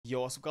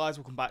Yo, so guys,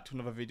 welcome back to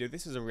another video.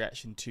 This is a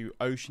reaction to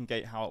Ocean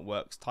Gate, how it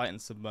works, Titan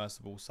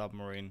Submersible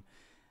submarine.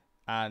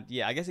 And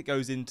yeah, I guess it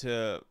goes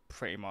into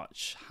pretty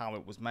much how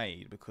it was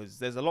made, because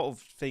there's a lot of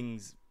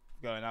things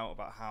going out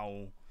about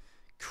how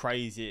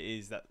crazy it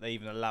is that they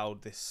even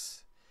allowed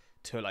this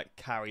to like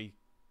carry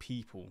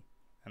people,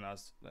 and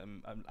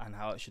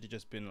how it should have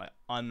just been like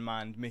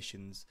unmanned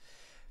missions,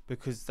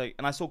 because they,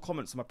 and I saw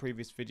comments in my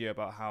previous video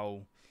about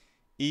how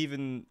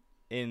even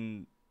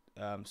in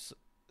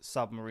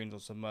submarines or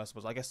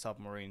submersibles, I guess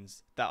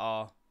submarines that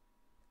are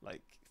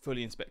like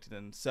fully inspected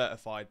and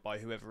certified by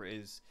whoever it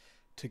is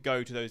to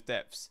go to those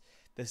depths,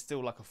 there's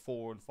still like a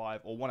 4 in 5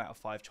 or 1 out of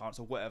 5 chance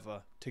or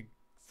whatever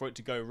for it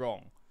to go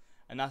wrong,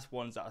 and that's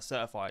ones that are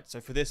certified.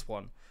 So for this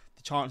one,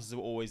 the chances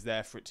were always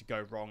there for it to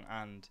go wrong,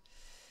 and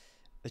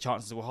the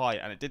chances were high,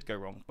 and it did go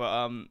wrong.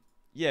 But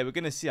yeah, we're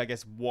gonna see, I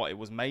guess, what it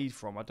was made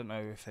from. I don't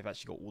know if they've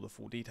actually got all the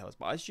full details,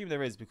 but I assume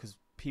there is, because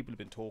people have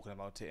been talking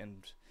about it,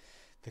 and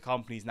the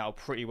company's now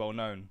pretty well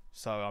known.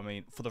 So I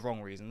mean, for the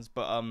wrong reasons.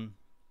 But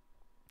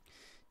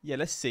yeah,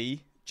 let's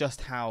see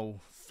just how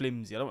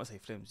flimsy. I don't want to say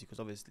flimsy, because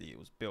obviously it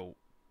was built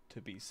to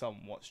be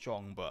somewhat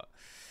strong, but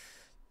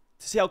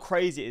to see how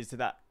crazy it is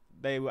that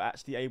they were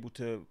actually able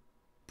to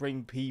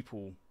bring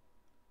people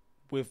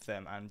with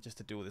them and just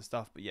to do all this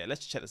stuff. But yeah,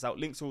 let's check this out.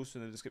 Links are also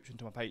in the description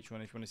to my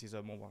Patreon if you want to see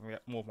some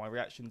more of my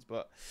reactions.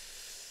 But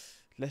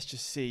let's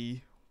just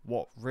see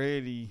what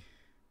really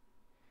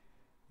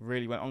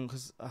went on,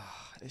 because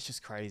it's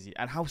just crazy.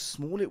 And how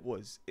small it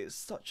was. It's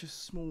such a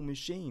small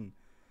machine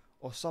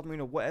or submarine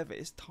or whatever.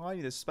 It's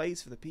tiny. There's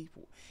space for the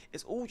people.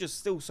 It's all just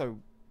still so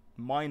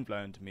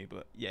mind-blowing to me.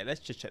 But yeah, let's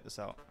just check this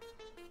out.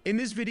 In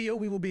this video,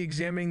 we will be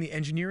examining the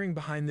engineering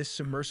behind this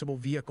submersible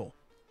vehicle,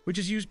 which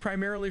is used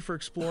primarily for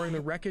exploring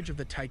the wreckage of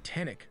the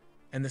Titanic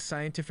and the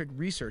scientific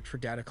research for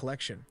data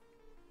collection.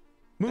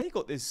 They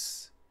got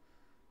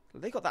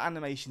the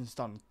animations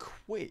done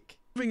quick.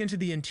 Moving into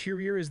the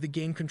interior is the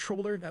game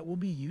controller that will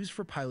be used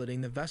for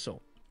piloting the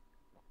vessel.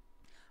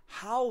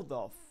 How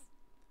the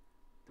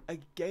a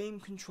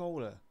game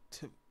controller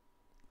to...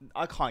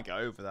 I can't get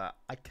over that.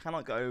 I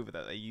cannot get over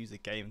that they use a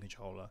game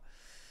controller.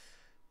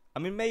 I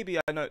mean, maybe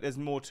I know there's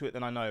more to it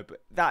than I know,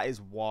 but that is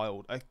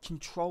wild. A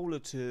controller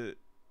to...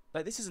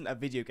 Like, this isn't a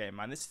video game,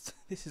 man. This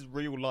is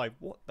real life.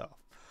 What the...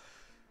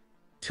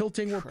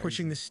 Tilting or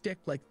pushing the stick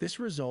like this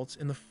results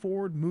in the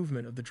forward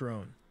movement of the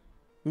drone.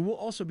 We will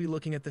also be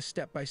looking at the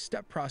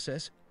step-by-step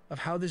process of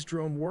how this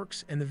drone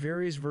works and the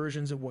various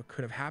versions of what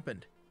could have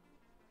happened.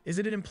 Is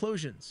it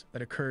implosions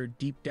that occurred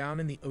deep down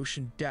in the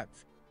ocean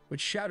depth,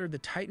 which shattered the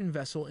Titan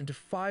vessel into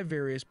 5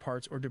 various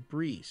parts or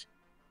debris?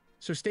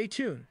 So stay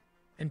tuned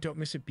and don't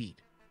miss a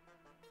beat.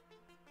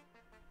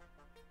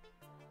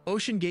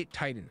 Ocean Gate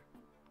Titan.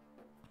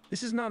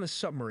 This is not a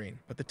submarine,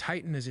 but the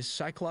Titan is a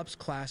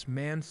Cyclops-class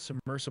manned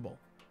submersible.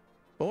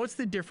 But what's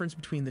the difference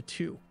between the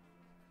two?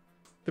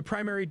 The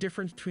primary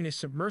difference between a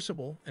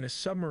submersible and a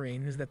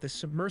submarine is that the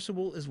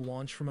submersible is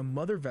launched from a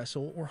mother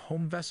vessel or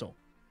home vessel.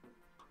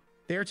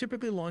 They are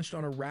typically launched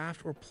on a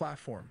raft or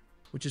platform,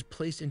 which is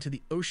placed into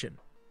the ocean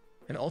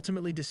and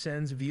ultimately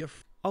descends via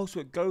so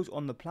it goes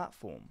on the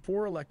platform.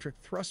 4 electric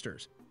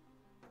thrusters,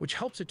 which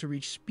helps it to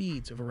reach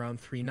speeds of around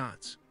 3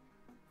 knots.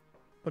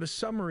 But a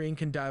submarine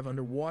can dive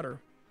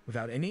underwater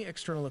without any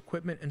external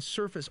equipment and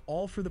surface,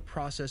 all through the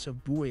process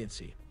of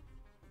buoyancy.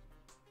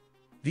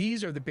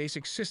 These are the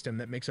basic system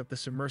that makes up the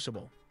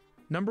submersible.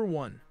 Number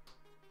 1,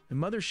 the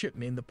mothership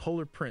named the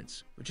Polar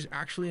Prince, which is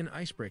actually an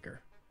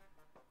icebreaker.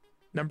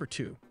 Number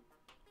 2,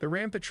 the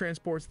ramp that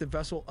transports the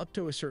vessel up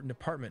to a certain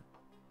department.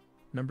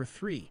 Number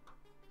 3,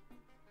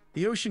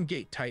 the Ocean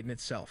Gate Titan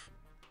itself.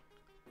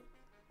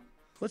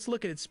 Let's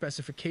look at its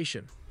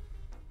specification.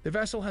 The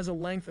vessel has a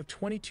length of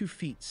 22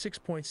 feet,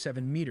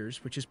 6.7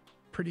 meters, which is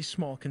pretty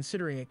small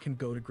considering it can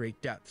go to great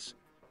depths,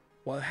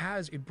 while it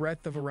has a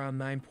breadth of around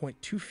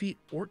 9.2 feet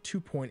or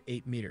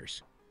 2.8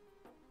 meters.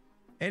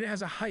 And it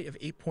has a height of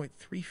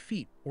 8.3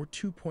 feet or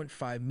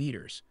 2.5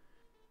 meters.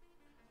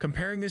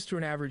 Comparing this to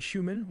an average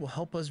human will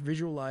help us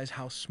visualize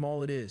how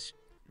small it is.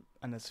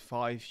 And there's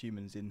 5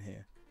 humans in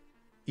here.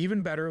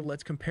 Even better,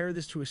 let's compare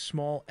this to a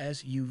small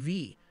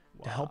SUV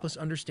to help us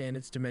understand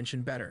its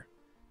dimension better.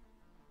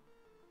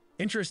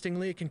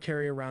 Interestingly, it can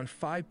carry around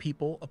 5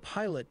 people, a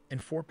pilot,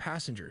 and 4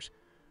 passengers,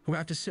 who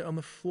have to sit on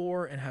the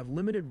floor and have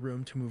limited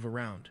room to move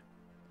around.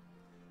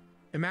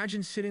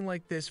 Imagine sitting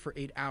like this for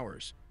 8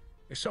 hours.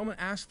 If someone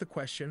asks the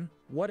question,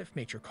 what if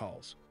nature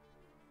calls?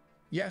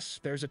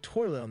 Yes, there's a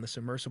toilet on the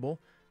submersible,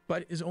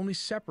 but it is only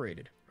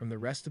separated from the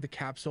rest of the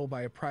capsule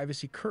by a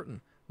privacy curtain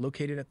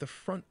located at the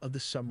front of the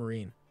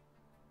submarine.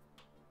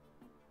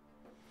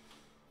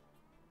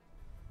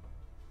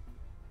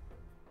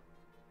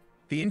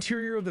 The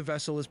interior of the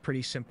vessel is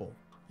pretty simple.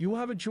 You will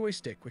have a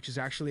joystick, which is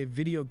actually a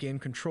video game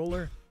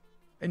controller,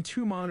 and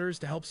 2 monitors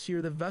to help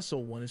steer the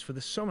vessel. One is for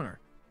the sonar,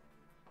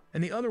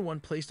 and the other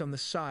one placed on the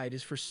side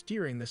is for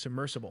steering the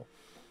submersible.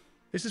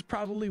 This is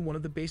probably one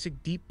of the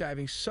basic deep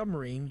diving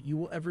submarine you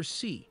will ever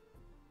see.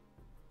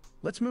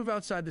 Let's move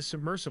outside the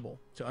submersible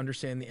to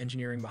understand the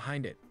engineering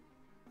behind it.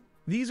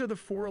 These are the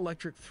 4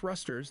 electric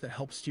thrusters that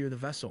help steer the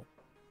vessel.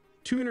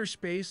 2 inner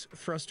space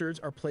thrusters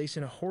are placed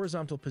in a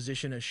horizontal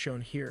position as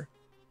shown here,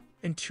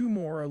 and 2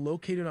 more are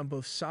located on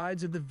both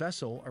sides of the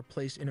vessel are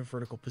placed in a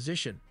vertical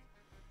position.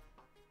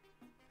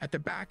 At the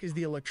back is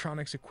the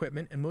electronics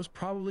equipment and most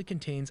probably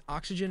contains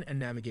oxygen and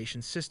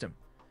navigation system.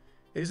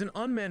 It is an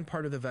unmanned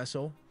part of the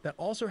vessel that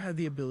also had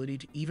the ability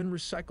to even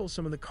recycle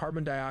some of the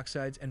carbon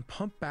dioxides and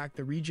pump back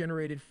the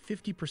regenerated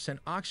 50%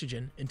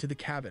 oxygen into the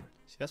cabin.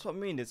 See, that's what I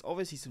mean. There's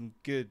obviously some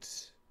good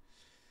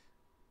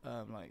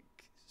like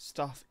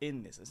stuff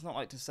in this. It's not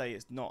like to say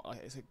it's not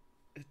like it's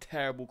a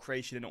terrible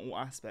creation in all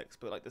aspects,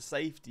 but like the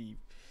safety,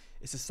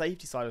 it's the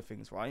safety side of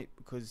things, right?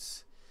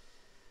 Because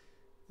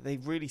they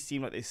really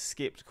seem like they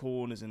skipped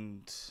corners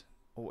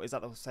or is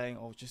that the saying?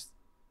 Or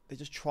they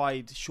just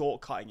tried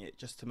shortcutting it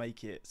just to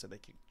make it so they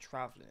could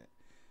travel it.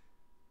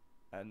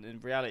 And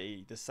in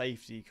reality, the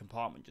safety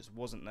compartment just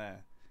wasn't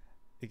there.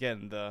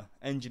 Again, the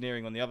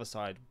engineering on the other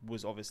side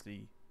was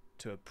obviously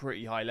to a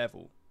pretty high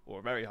level, or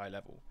a very high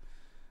level,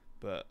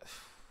 but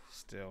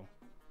still.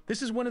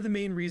 This is one of the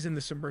main reasons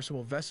the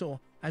submersible vessel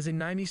has a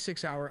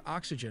 96-hour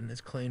oxygen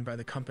as claimed by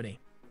the company.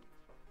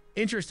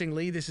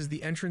 Interestingly, this is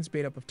the entrance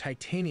made up of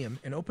titanium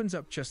and opens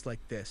up just like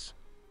this.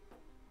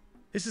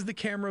 This is the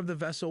camera of the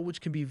vessel,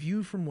 which can be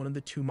viewed from one of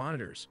the 2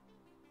 monitors.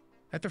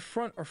 At the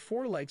front are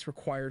 4 lights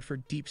required for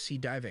deep sea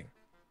diving.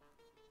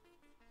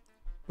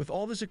 With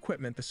all this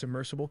equipment, the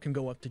submersible can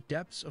go up to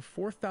depths of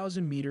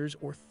 4,000 meters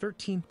or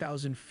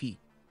 13,000 feet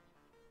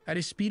at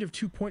a speed of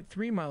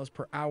 2.3 miles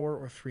per hour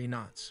or 3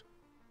 knots.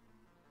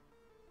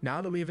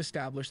 Now that we have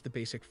established the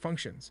basic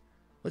functions,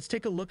 let's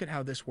take a look at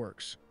how this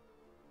works.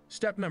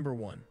 Step number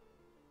 1.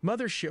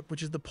 Mothership,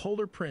 which is the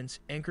Polar Prince,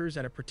 anchors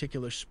at a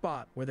particular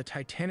spot where the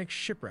Titanic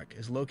shipwreck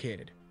is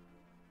located.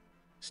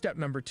 Step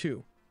number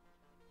 2.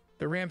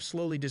 The ramp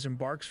slowly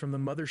disembarks from the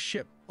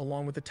mothership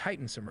along with the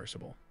Titan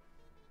submersible.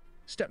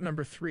 Step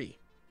number 3.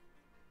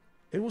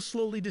 It will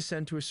slowly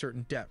descend to a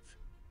certain depth.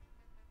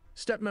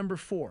 Step number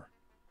 4.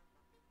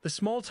 The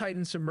small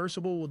Titan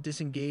submersible will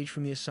disengage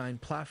from the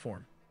assigned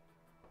platform.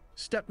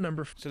 Step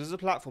number So does the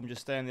platform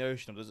just stay in the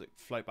ocean or does it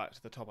float back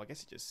to the top? I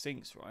guess it just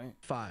sinks, right?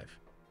 5.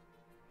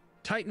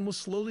 Titan will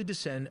slowly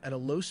descend at a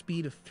low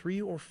speed of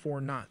 3 or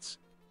 4 knots.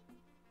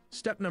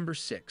 Step number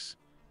 6.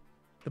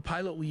 The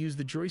pilot will use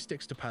the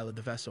joysticks to pilot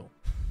the vessel.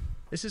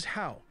 This is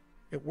how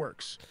it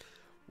works.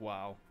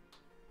 Wow.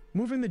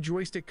 Moving the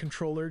joystick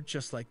controller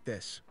just like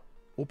this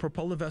will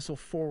propel the vessel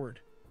forward.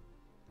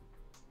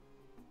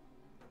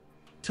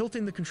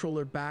 Tilting the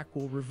controller back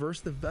will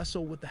reverse the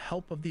vessel with the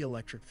help of the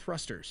electric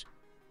thrusters.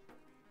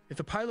 If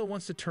the pilot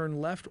wants to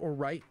turn left or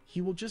right, he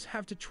will just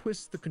have to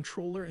twist the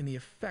controller and the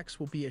effects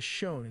will be as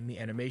shown in the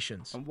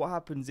animations. And what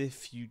happens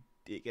if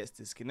it gets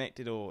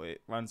disconnected or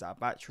it runs out of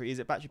battery? Is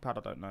it battery powered?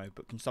 I don't know,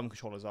 but some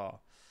controllers are.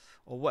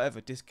 Or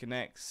whatever,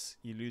 disconnects,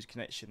 you lose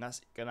connection.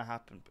 That's going to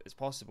happen, but it's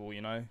possible,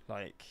 you know?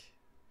 Like,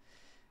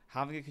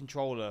 having a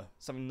controller,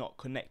 something not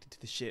connected to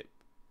the ship,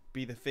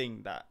 be the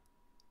thing that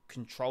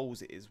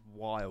controls it is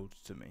wild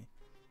to me.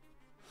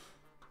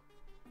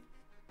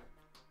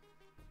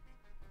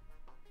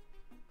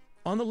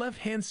 On the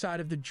left-hand side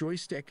of the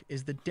joystick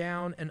is the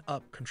down and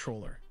up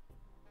controller.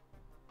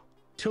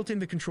 Tilting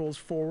the controls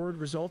forward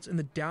results in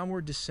the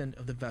downward descent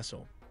of the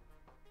vessel,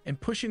 and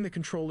pushing the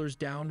controllers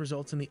down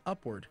results in the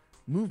upward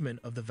movement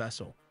of the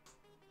vessel.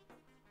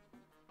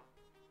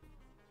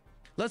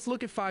 Let's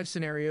look at 5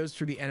 scenarios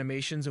through the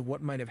animations of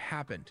what might have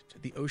happened to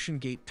the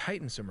OceanGate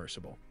Titan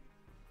submersible.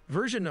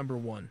 Version number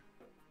 1.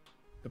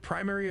 The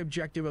primary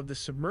objective of the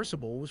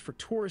submersible was for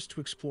tourists to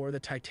explore the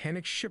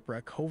Titanic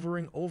shipwreck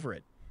hovering over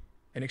it,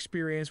 an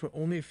experience what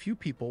only a few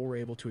people were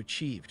able to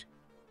achieve.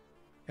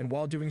 And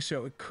while doing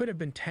so, it could have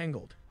been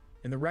tangled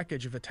in the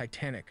wreckage of a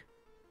Titanic.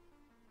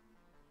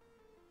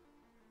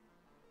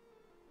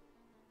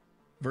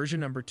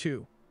 Version number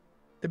 2.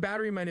 The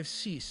battery might have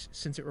ceased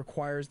since it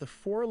requires the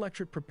 4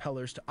 electric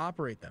propellers to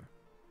operate them.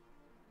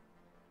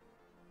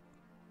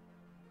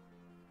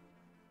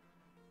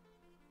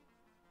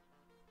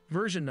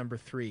 Version number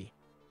 3.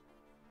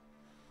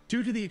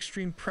 Due to the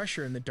extreme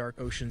pressure in the dark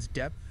ocean's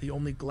depth, the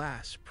only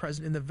glass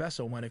present in the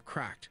vessel might have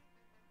cracked.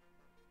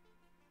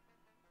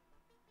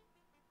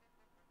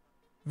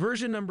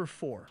 Version number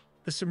 4.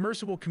 The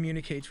submersible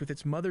communicates with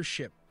its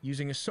mothership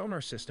using a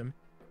sonar system,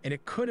 and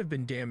it could have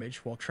been damaged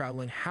while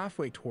traveling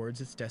halfway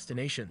towards its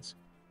destinations.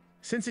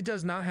 Since it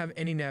does not have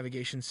any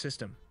navigation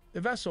system,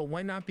 the vessel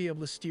might not be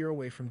able to steer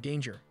away from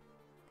danger.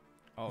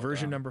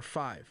 Version number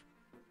 5.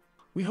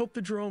 We hope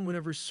the drone would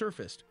have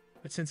resurfaced,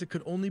 but since it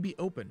could only be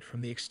opened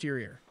from the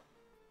exterior,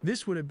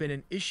 this would have been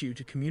an issue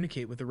to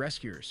communicate with the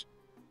rescuers.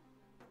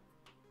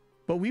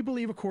 But we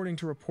believe, according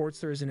to reports,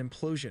 there is an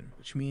implosion,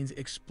 which means it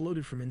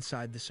exploded from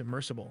inside the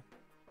submersible.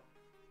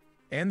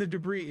 And the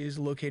debris is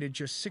located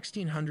just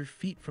 1,600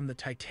 feet from the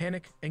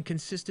Titanic and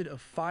consisted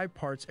of 5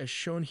 parts as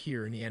shown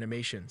here in the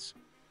animations.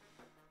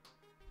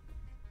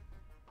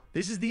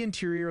 This is the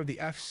interior of the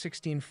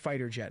F-16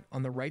 fighter jet.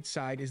 On the right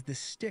side is the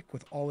stick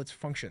with all its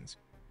functions.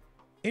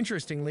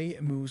 Interestingly,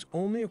 it moves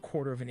only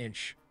 1/4 of an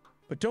inch,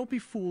 But don't be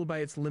fooled by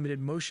its limited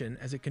motion,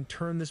 as it can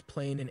turn this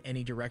plane in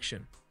any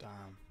direction.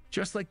 Damn.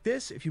 Just like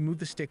this, if you move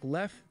the stick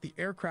left, the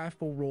aircraft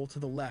will roll to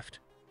the left.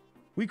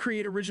 We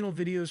create original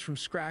videos from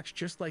scratch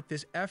just like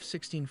this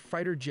F-16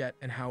 fighter jet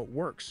and how it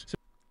works.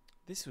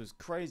 This was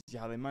crazy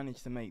how they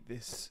managed to make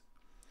these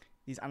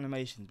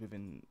animations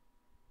within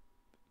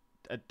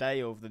a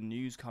day of the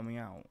news coming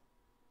out.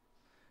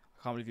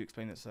 I can't believe you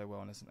explained it so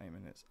well in less than 8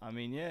 minutes. I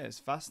mean, yeah, it's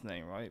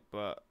fascinating, right?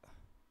 But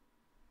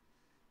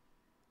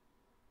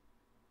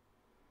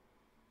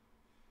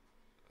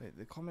wait,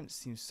 the comments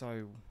seem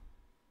so...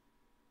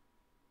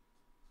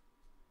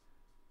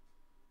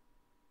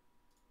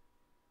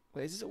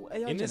 Wait, is this all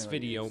AI In this generated?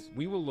 video,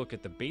 we will look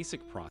at the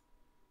basic process.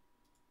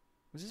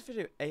 Was this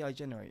video AI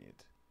generated?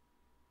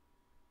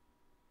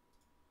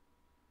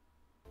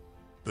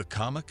 The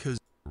Kamikaze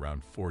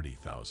around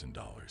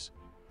 $40,000.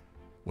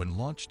 When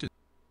launched in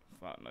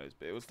Fuck knows,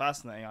 but it was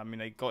fascinating. I mean,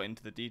 they got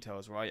into the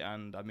details, right?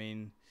 And I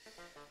mean,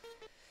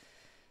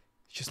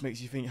 it just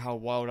makes you think how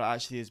wild it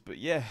actually is. But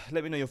yeah,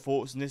 let me know your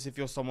thoughts on this. If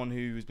you're someone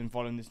who's been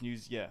following this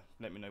news, yeah,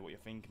 let me know what you're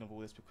thinking of all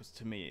this, because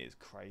to me it is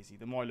crazy.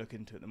 The more I look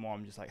into it, the more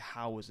I'm just like,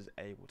 how was this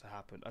able to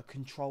happen? A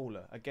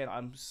controller. Again,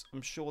 I'm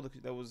sure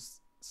that there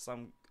was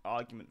some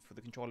argument for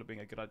the controller being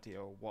a good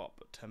idea or what,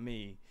 but to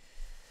me,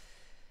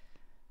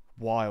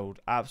 wild,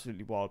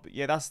 absolutely wild. But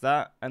yeah, that's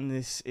that, and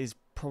this is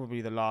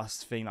probably the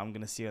last thing I'm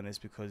gonna see on this,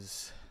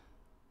 because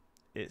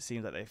it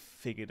seems like they've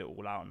figured it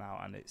all out now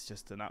and it's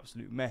just an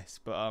absolute mess.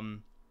 But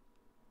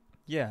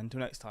yeah, until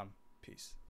next time, peace.